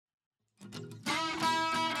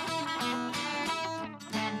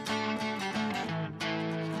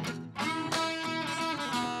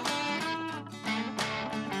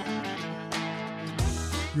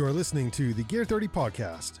You are listening to the Gear 30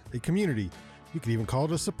 podcast, a community, you could even call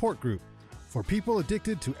it a support group, for people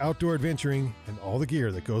addicted to outdoor adventuring and all the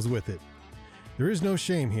gear that goes with it. There is no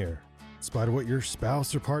shame here. In spite of what your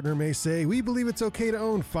spouse or partner may say, we believe it's okay to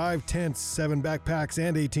own 5 tents, 7 backpacks,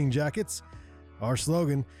 and 18 jackets. Our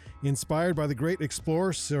slogan, inspired by the great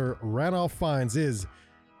explorer Sir Ranulph Fiennes, is,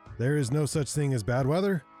 there is no such thing as bad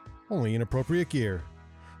weather, only inappropriate gear.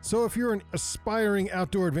 So if you're an aspiring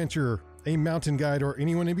outdoor adventurer, a mountain guide, or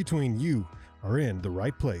anyone in between, you are in the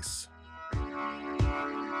right place.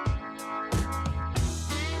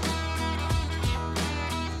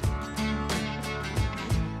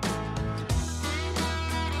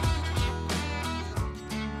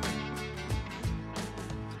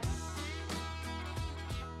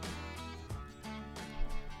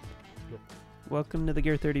 Welcome to the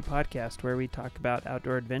Gear 30 podcast, where we talk about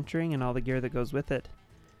outdoor adventuring and all the gear that goes with it.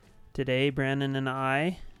 Today, Brandon and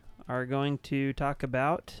I are going to talk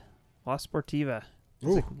about La Sportiva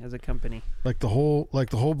as a company. Like the whole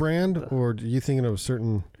brand, or are you thinking of a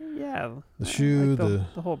certain? Yeah, the shoe, like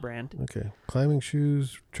the whole brand. Okay, climbing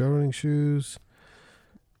shoes, trail running shoes,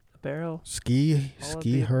 apparel, ski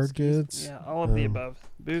hard goods. Yeah, all of the above.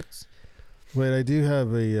 Boots. Wait, I do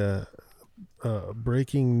have a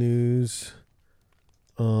breaking news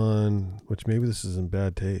on, which maybe this is in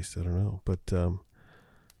bad taste, I don't know, but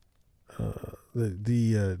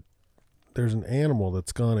there's an animal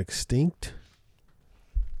that's gone extinct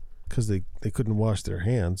because they couldn't wash their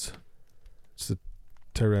hands. It's the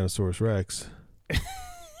Tyrannosaurus Rex.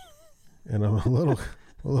 And I'm a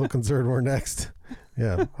little concerned we're next.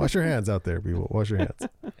 Yeah, wash your hands out there, people. Wash your hands.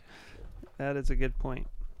 That is a good point.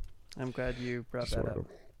 I'm glad you brought that up.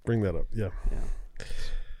 Bring that up, yeah.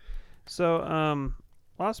 So,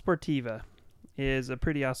 La Sportiva is a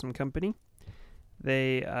pretty awesome company.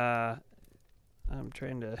 They,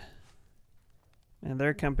 and they're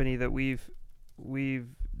a company that we've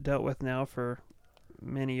dealt with now for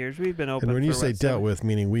many years. We've been open. And when you say dealt 7 with,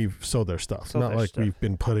 meaning we've sold their stuff, not like we've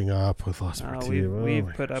been putting up with La Sportiva. We've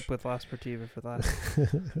put up with La Sportiva for the last.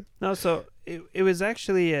 No, so it was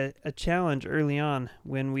actually a challenge early on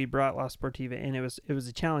when we brought La Sportiva in. It was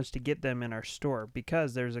a challenge to get them in our store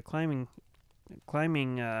because there's a climbing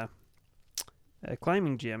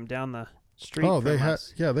gym down the street. Oh, they had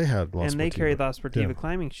La and Sportiva. they carried La Sportiva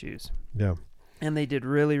climbing shoes. Yeah. And they did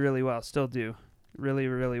really, really well. Still do really,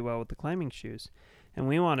 really well with the climbing shoes. And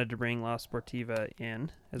we wanted to bring La Sportiva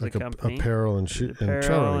in as like a company. Apparel and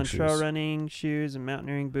trail running shoes and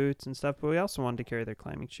mountaineering boots and stuff. But we also wanted to carry their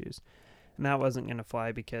climbing shoes. And that wasn't going to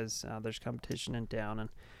fly because there's competition in town and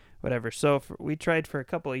whatever. So we tried for a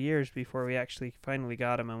couple of years before we actually finally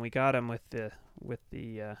got them. And we got them with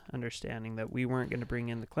the understanding that we weren't going to bring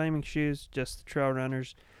in the climbing shoes, just the trail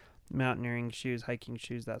runners, mountaineering shoes, hiking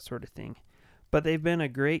shoes, that sort of thing. But they've been a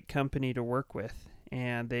great company to work with,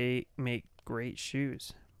 and they make great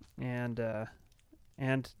shoes, and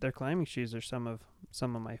their climbing shoes are some of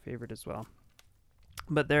my favorite as well.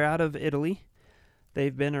 But they're out of Italy.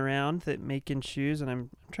 They've been around making shoes, and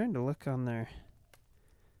I'm trying to look on their.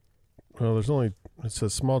 Well, it's a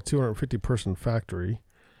small 250 person factory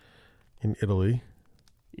in Italy.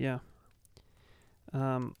 Yeah.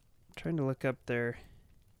 Trying to look up their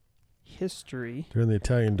history. They're in the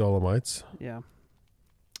Italian Dolomites. Yeah.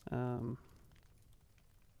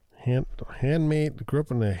 Handmade. Grew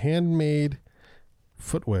up in the handmade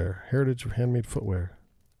footwear, heritage of handmade footwear.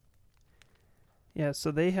 Yeah,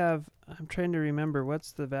 so they have. I'm trying to remember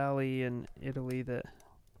what's the valley in Italy that.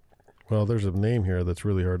 Well, there's a name here that's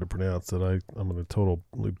really hard to pronounce that I'm going to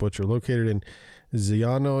totally butcher. Located in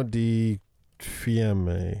Ziano di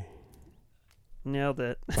Fiemme. Nailed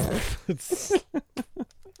it.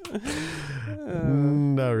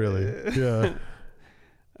 Not really. Yeah.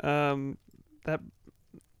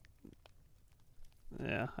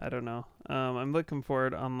 Yeah, I don't know. I'm looking for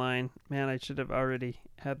it online. Man, I should have already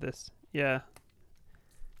had this. Yeah.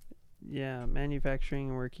 Yeah, manufacturing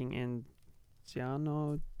and working in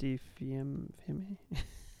Ziano di Fiemme.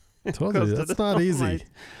 Told you, that's not easy.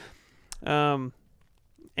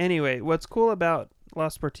 Anyway, what's cool about La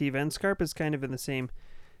Sportiva, and Scarpa is kind of in the same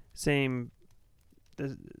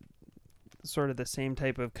sort of the same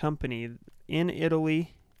type of company in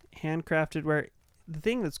Italy, handcrafted, where the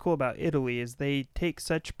thing that's cool about Italy is they take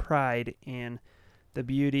such pride in the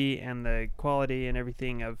beauty and the quality and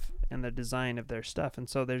everything and the design of their stuff. And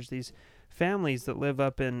so there's these families that live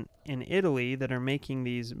up in Italy that are making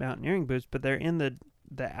these mountaineering boots, but they're in the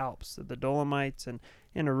Alps, the Dolomites, and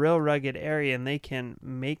in a real rugged area, and they can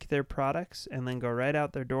make their products and then go right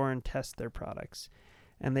out their door and test their products.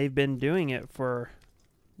 And they've been doing it for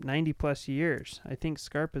 90 plus years. I think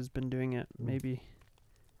Scarpa's been doing it maybe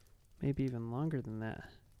maybe even longer than that.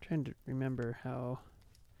 I'm trying to remember how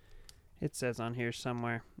it says on here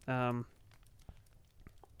somewhere.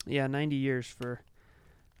 90 years for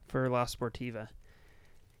La Sportiva.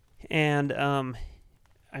 And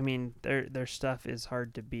I mean, their stuff is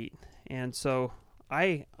hard to beat. And so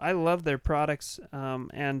I love their products,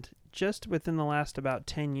 and just within the last about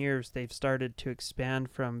 10 years, they've started to expand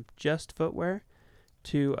from just footwear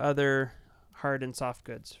to other hard and soft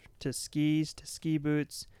goods, to skis, to ski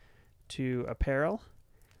boots, to apparel.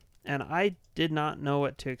 And I did not know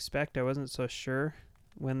what to expect. I wasn't so sure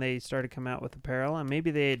when they started coming out with apparel. And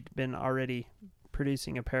maybe they had been already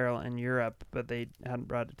producing apparel in Europe, but they hadn't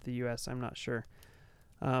brought it to the U.S. I'm not sure.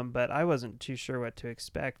 But I wasn't too sure what to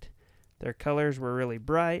expect. Their colors were really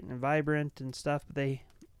bright and vibrant and stuff. But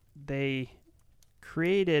they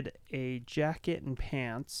created a jacket and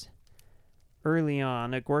pants early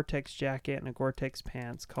on, a Gore-Tex jacket and a Gore-Tex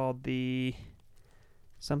pants called the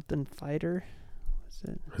something Fighter. What's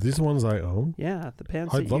it? Are these the ones I own? Yeah, the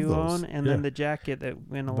pants I that love you those. own, and then the jacket that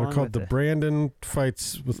went along with it. They're called the Brandon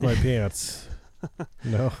Fights with My Pants.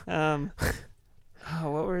 No.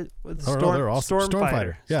 What were they're awesome.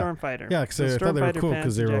 Stormfighter? Yeah. Stormfighter. Yeah, because I thought they were cool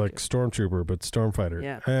because they were like Stormtrooper, but Stormfighter.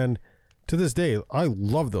 Yeah. And to this day, I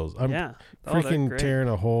love those. I'm freaking tearing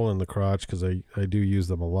a hole in the crotch because I do use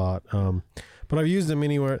them a lot. But I've used them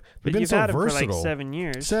anywhere. They've been so had versatile. Them for like 7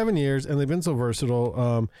 years. 7 years, and they've been so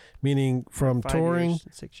versatile. Meaning from 5 touring, years,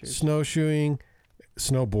 6 years. snowshoeing,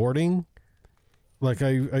 snowboarding. Like I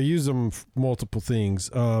use them multiple things.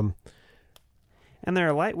 And they're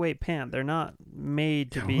a lightweight pant. They're not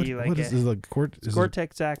made to be like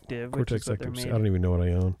Gore-Tex Active, which is what they're made. I don't even know what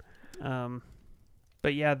I own.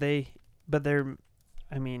 But yeah, they're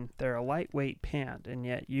a lightweight pant, and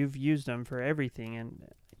yet you've used them for everything. And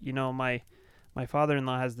you know, my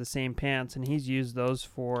father-in-law has the same pants, and he's used those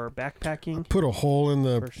for backpacking. I put a hole in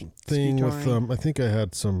the thing with I think I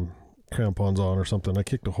had some crampons on or something. I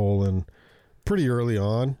kicked a hole in pretty early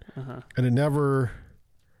on, and it never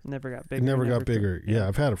got bigger. It never got bigger. Yeah,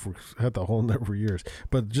 I've had the hole in there for years,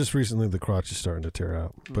 but just recently the crotch is starting to tear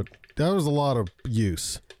out. But that was a lot of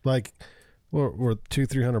use. Like, we're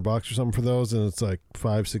 $200-300 or something for those, and it's like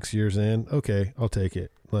 5-6 years in. Okay, I'll take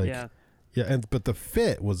it. Like, yeah, but the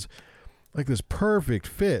fit was like this perfect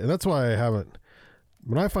fit, and that's why I haven't.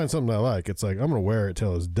 When I find something I like, it's like I'm gonna wear it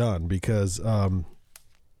till it's done because I'm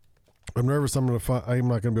nervous I'm not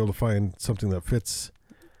gonna be able to find something that fits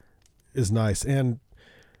is nice. And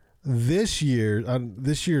this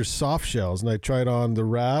year's soft shells, and I tried on the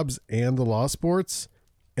Rabs and the Law Sports,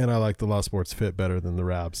 and I like the Law Sports fit better than the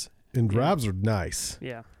Rabs. And Rabs are nice.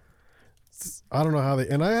 Yeah. I don't know how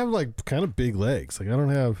and I have like kind of big legs. Like I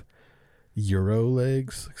don't have Euro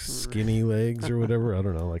legs, like skinny legs or whatever. I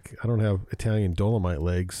don't know. Like I don't have Italian Dolomite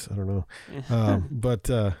legs. I don't know. But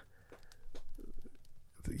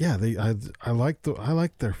yeah, I like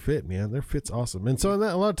their fit, man. Their fit's awesome. And so a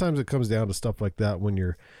lot of times it comes down to stuff like that when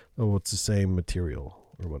you're, it's the same material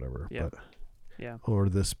or whatever. Yeah. But, yeah. Or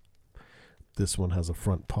this one has a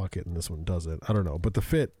front pocket and this one doesn't. I don't know. But the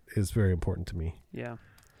fit is very important to me. Yeah.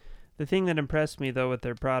 The thing that impressed me though with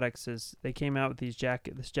their products is they came out with this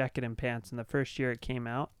jacket and pants, and the first year it came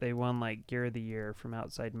out, they won like Gear of the Year from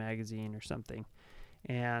Outside Magazine or something.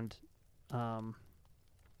 And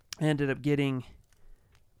ended up getting.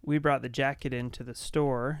 We brought the jacket into the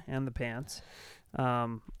store and the pants.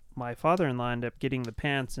 My father-in-law ended up getting the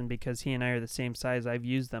pants, and because he and I are the same size, I've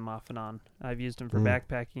used them off and on. I've used them for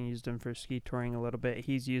backpacking, used them for ski touring a little bit.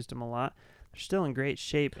 He's used them a lot. They're still in great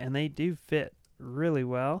shape, and they do fit really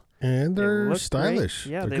well. And they're stylish.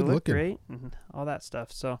 Great. Yeah, they look great and all that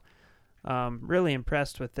stuff. So really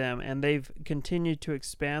impressed with them. And they've continued to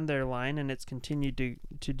expand their line, and it's continued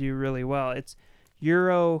to do really well. It's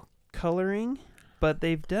Euro coloring, but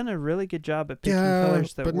they've done a really good job at picking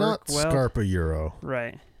colors that work well. But not Scarpa Euro.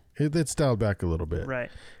 Right. It's dialed back a little bit.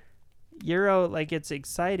 Right. Euro, like, it's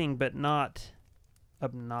exciting, but not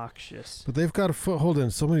obnoxious. But they've got a foothold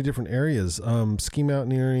in so many different areas. Ski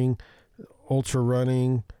mountaineering, ultra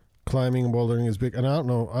running, climbing and bouldering is big. And I don't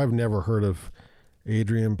know, I've never heard of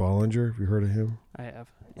Adrian Bollinger. Have you heard of him? I have,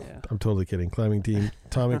 yeah. I'm totally kidding. Climbing team.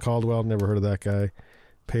 Tommy Caldwell, never heard of that guy.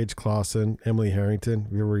 Paige Clausen, Emily Harrington.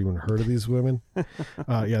 Have you ever even heard of these women?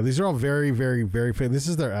 Yeah, these are all very, very, very famous. This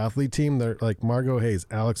is their athlete team. They're like Margot Hayes,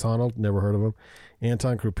 Alex Honnold, never heard of him.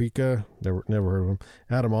 Anton Krupika, never heard of him.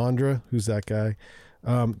 Adam Ondra, who's that guy?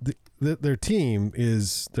 Their team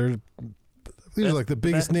is these are like the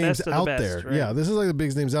biggest names out there. Right? Yeah, this is like the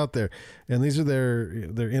biggest names out there, and these are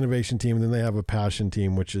their innovation team. And then they have a passion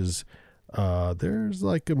team, which is There's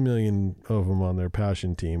like 1 million of them on their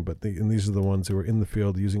passion team, and these are the ones who are in the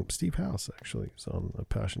field using. Steve House actually is on the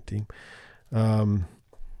passion team.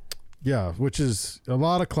 Yeah, which is a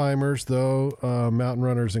lot of climbers, though. Mountain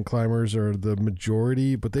runners and climbers are the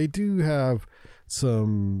majority, but they do have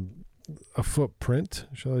a footprint,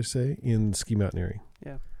 shall I say, in ski mountaineering.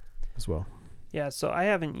 Yeah, as well. Yeah, so I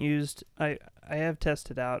haven't used. I have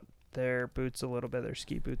tested out their boots a little bit, their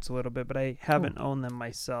ski boots a little bit, but I haven't owned them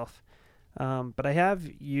myself. But I have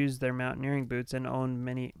used their mountaineering boots and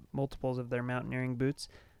owned multiples of their mountaineering boots.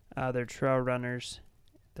 Their trail runners,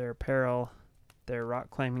 their apparel, their rock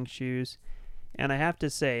climbing shoes. And I have to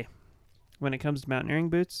say, when it comes to mountaineering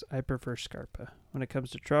boots, I prefer Scarpa. When it comes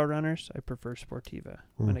to trail runners, I prefer Sportiva.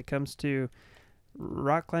 When it comes to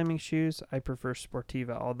rock climbing shoes, I prefer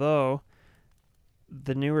Sportiva. Although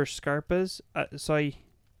the newer Scarpas,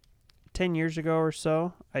 10 years ago or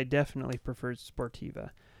so, I definitely preferred Sportiva.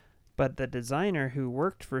 But the designer who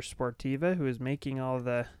worked for Sportiva, who was making all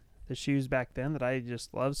the shoes back then that I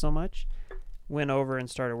just love so much, went over and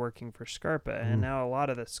started working for Scarpa. And now a lot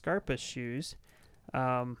of the Scarpa shoes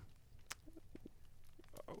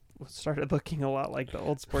started looking a lot like the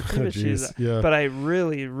old Sportiva shoes. Yeah. But I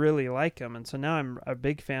really, really like them. And so now I'm a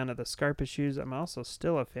big fan of the Scarpa shoes. I'm also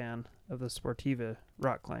still a fan of the Sportiva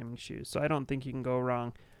rock climbing shoes. So I don't think you can go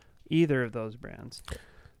wrong either of those brands.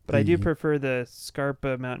 But I do prefer the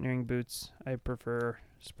Scarpa mountaineering boots. I prefer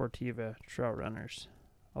Sportiva trail runners,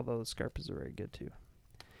 although the Scarpas are very good too.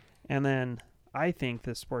 And then I think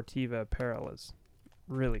the Sportiva apparel is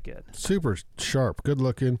really good. Super sharp, good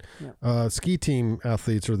looking. Yep. Ski team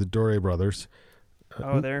athletes are the Dore brothers.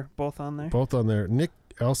 They're both on there? Both on there. Nick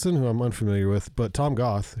Elson, who I'm unfamiliar with, but Tom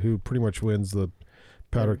Goth, who pretty much wins the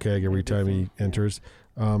powder keg every time he enters.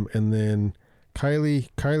 And then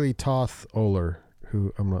Kylie Toth Oler,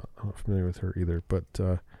 who I'm not familiar with her either, but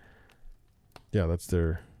that's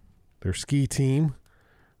their ski team,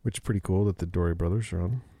 which is pretty cool that the Dore brothers are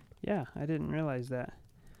on. Yeah, I didn't realize that.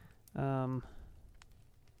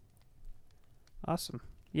 Awesome.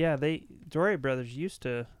 Yeah, Dore brothers used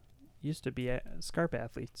to be Scarpa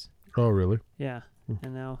athletes. Oh, really? Yeah,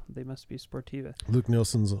 and now they must be Sportiva. Luke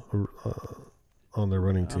Nielsen's on their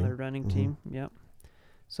running team. On their running team, yep.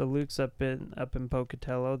 So Luke's up in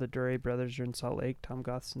Pocatello. The Dore brothers are in Salt Lake. Tom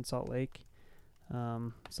Goth's in Salt Lake.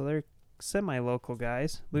 So they're semi-local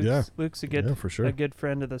guys. Luke's a good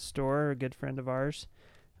friend of the store, a good friend of ours.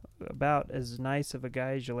 About as nice of a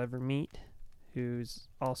guy as you'll ever meet, who's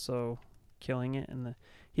also killing it.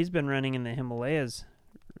 He's been running in the Himalayas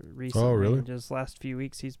recently. Oh, really? Just last few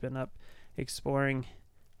weeks, he's been up exploring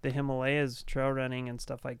the Himalayas, trail running and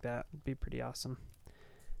stuff like that. It'd be pretty awesome.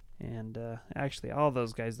 And actually, all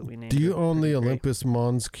those guys that we named. Do you own the Olympus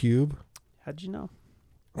Mons Cube? How'd you know?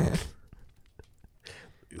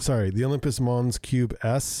 Sorry, the Olympus Mons Cube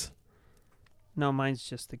S. No, mine's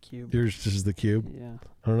just the Cube. Yours just the Cube? Yeah.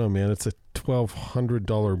 I don't know, man. It's a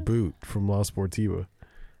 $1,200 boot from La Sportiva.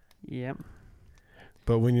 Yep.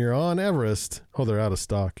 But when you're on Everest, they're out of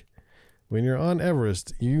stock. When you're on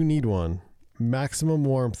Everest, you need one. Maximum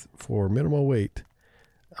warmth for minimal weight.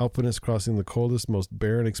 Alpinists crossing the coldest, most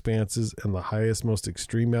barren expanses and the highest, most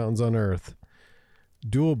extreme mountains on Earth.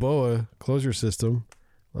 Dual BOA closure system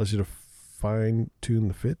allows you to fine-tune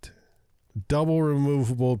the fit. Double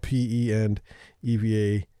removable PE and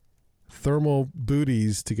EVA thermal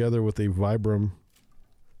booties together with a Vibram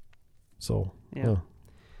sole. Yeah.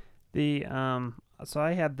 So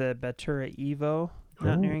I had the Batura Evo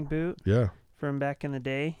mountaineering boot. Yeah. From back in the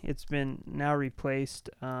day. It's been now replaced.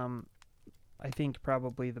 I think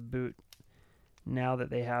probably the boot now that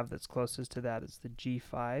they have that's closest to that is the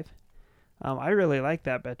G5. I really like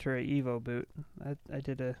that Batura Evo boot. I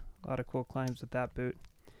did a lot of cool climbs with that boot.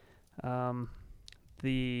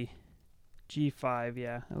 The G5,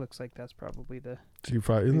 yeah, it looks like that's probably the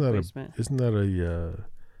G5. Isn't that a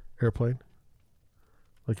airplane?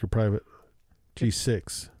 Like your private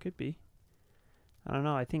G6? Could be. I don't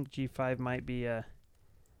know. I think G5 might be a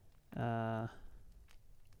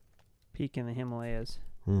peak in the Himalayas.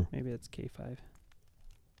 Maybe it's K5.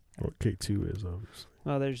 Well, K2 is obviously.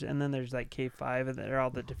 Well, there's like K5, and they're all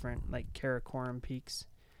the different like Karakoram peaks.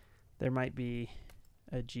 There might be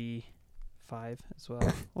a G5 as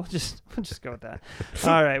well. we'll just go with that.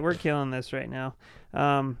 All right, we're killing this right now.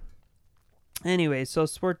 Anyway, so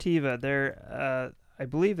Sportiva, I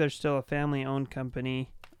believe they're still a family-owned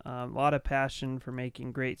company. A lot of passion for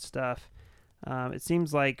making great stuff. It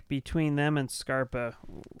seems like between them and Scarpa,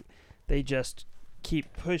 they just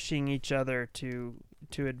keep pushing each other to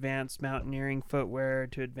advance mountaineering footwear,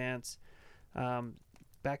 to advance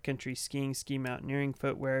backcountry ski mountaineering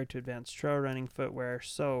footwear, to advance trail running footwear.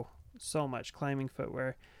 So so much climbing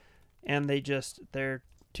footwear, and they're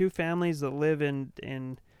two families that live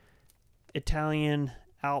in Italian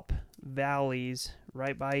Alp valleys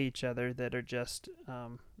right by each other that are just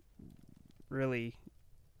really,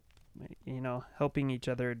 helping each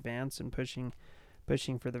other advance and pushing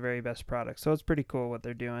for the very best product. So it's pretty cool what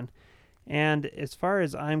they're doing. And as far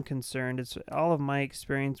as I'm concerned, it's all of my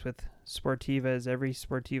experience with Sportiva is every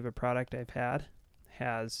Sportiva product I've had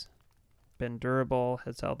has been durable,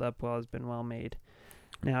 has held up well, has been well made.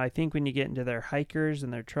 Now, I think when you get into their hikers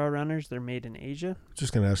and their trail runners, they're made in Asia.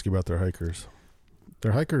 Just going to ask you about their hikers.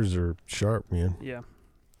 Their hikers are sharp, man. Yeah,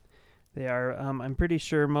 they are. I'm pretty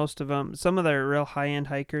sure most of them, some of their real high-end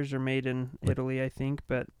hikers are made in Italy, I think,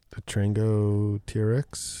 but... The Trango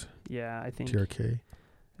TRX? Yeah, I think... TRK?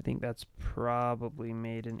 I think that's probably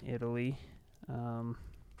made in Italy. But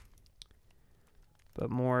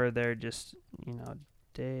more they're just,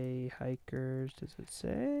 day hikers. Does it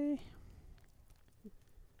say?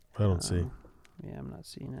 I don't see. Yeah, I'm not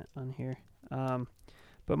seeing it on here.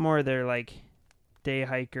 But more they're like day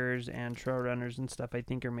hikers and trail runners and stuff I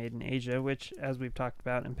think are made in Asia, which, as we've talked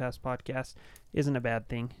about in past podcasts, isn't a bad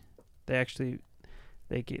thing. They actually...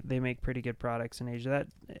 They make pretty good products in Asia. That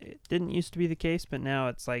it didn't used to be the case, but now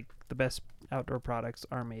it's like the best outdoor products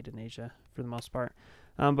are made in Asia for the most part.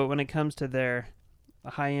 But when it comes to their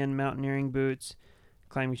high-end mountaineering boots,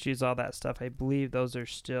 climbing shoes, all that stuff, I believe those are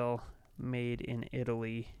still made in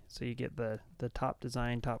Italy. So you get the top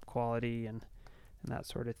design, top quality, and that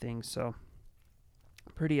sort of thing. So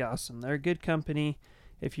pretty awesome. They're a good company.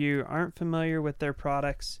 If you aren't familiar with their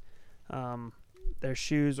products, their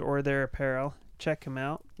shoes or their apparel, check them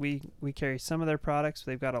out. We carry some of their products.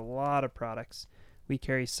 They've got a lot of products. We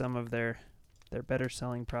carry some of their better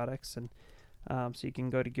selling products, and so you can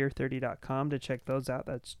go to gear30.com to check those out.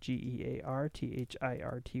 That's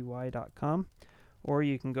GEARTHIRTY.com, or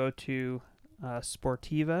you can go to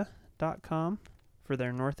Sportiva.com for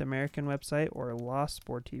their North American website, or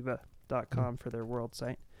LaSportiva.com for their world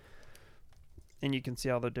site, and you can see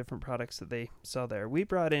all the different products that they sell there. We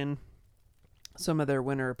brought in some of their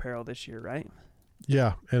winter apparel this year, right?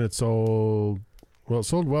 Yeah, and it sold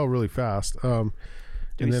well really fast. And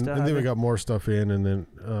then we got more stuff in, and then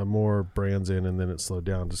more brands in, and then it slowed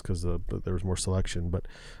down just because there was more selection. But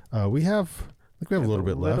we have a little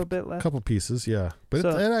bit left. A couple pieces, yeah. But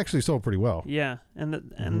it actually sold pretty well. Yeah, and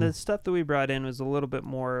the stuff that we brought in was a little bit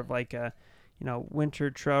more of like a,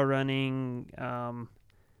 winter trail running,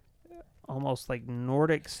 almost like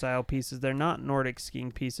Nordic style pieces. They're not Nordic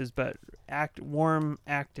skiing pieces, but warm,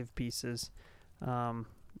 active pieces.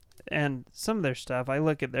 And some of their stuff, I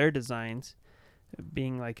look at their designs,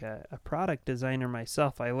 being like a product designer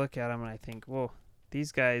myself, I look at them and I think, whoa,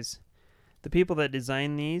 these guys, the people that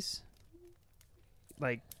design these,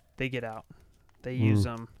 like, they get out. They use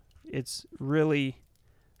them. It's really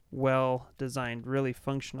well designed, really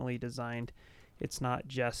functionally designed. It's not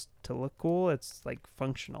just to look cool, it's like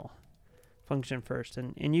function first.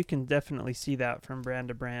 And you can definitely see that from brand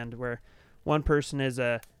to brand, where one person is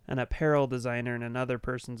an apparel designer and another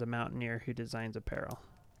person's a mountaineer who designs apparel,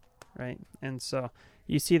 right? And so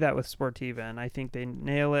you see that with Sportiva, and I think they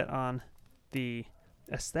nail it on the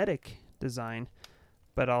aesthetic design,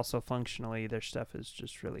 but also functionally their stuff is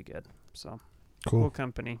just really good. So cool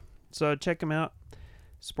company. So check them out,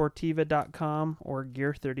 Sportiva.com or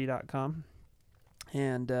Gear30.com,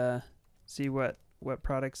 and see what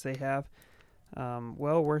products they have.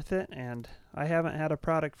 Well worth it, and I haven't had a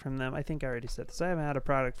product from them. I think I already said this. I haven't had a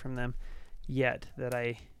product from them yet that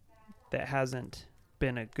hasn't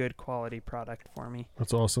been a good quality product for me.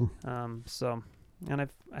 That's awesome. And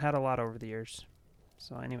I've had a lot over the years.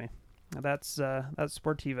 So anyway, that's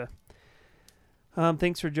Sportiva.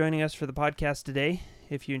 Thanks for joining us for the podcast today.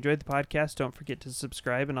 If you enjoyed the podcast, don't forget to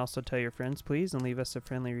subscribe, and also tell your friends, please, and leave us a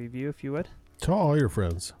friendly review if you would. Tell all your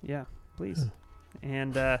friends. Yeah, please.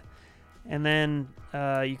 Yeah. And then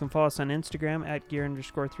you can follow us on Instagram at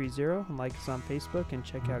gear_30, and like us on Facebook, and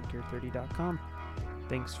check out gear30.com.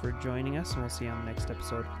 Thanks for joining us, and we'll see you on the next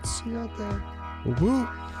episode. See you out there. Woo-hoo.